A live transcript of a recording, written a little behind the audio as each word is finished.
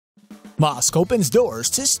Mosque opens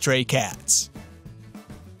doors to stray cats.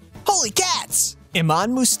 Holy cats!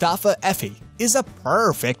 Imam Mustafa Efe is a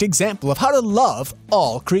perfect example of how to love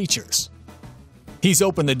all creatures. He's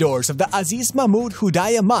opened the doors of the Aziz Mahmud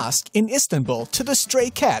Hüdayi Mosque in Istanbul to the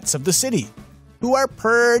stray cats of the city, who are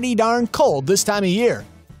pretty darn cold this time of year.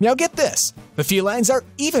 Now get this, the felines are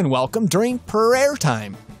even welcome during prayer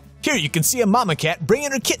time. Here you can see a mama cat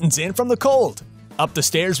bringing her kittens in from the cold. Up the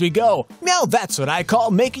stairs we go. Now that's what I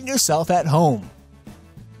call making yourself at home.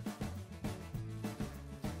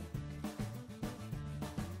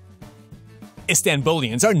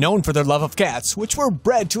 Istanbullians are known for their love of cats, which were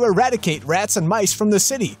bred to eradicate rats and mice from the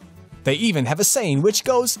city. They even have a saying which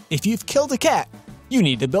goes, if you've killed a cat, you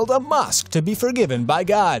need to build a mosque to be forgiven by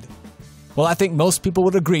God. Well, I think most people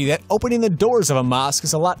would agree that opening the doors of a mosque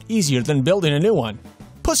is a lot easier than building a new one.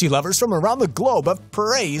 Pussy lovers from around the globe have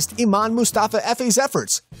praised Imam Mustafa Efe's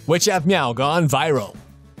efforts, which have now gone viral.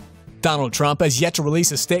 Donald Trump has yet to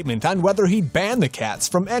release a statement on whether he'd ban the cats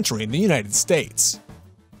from entering the United States.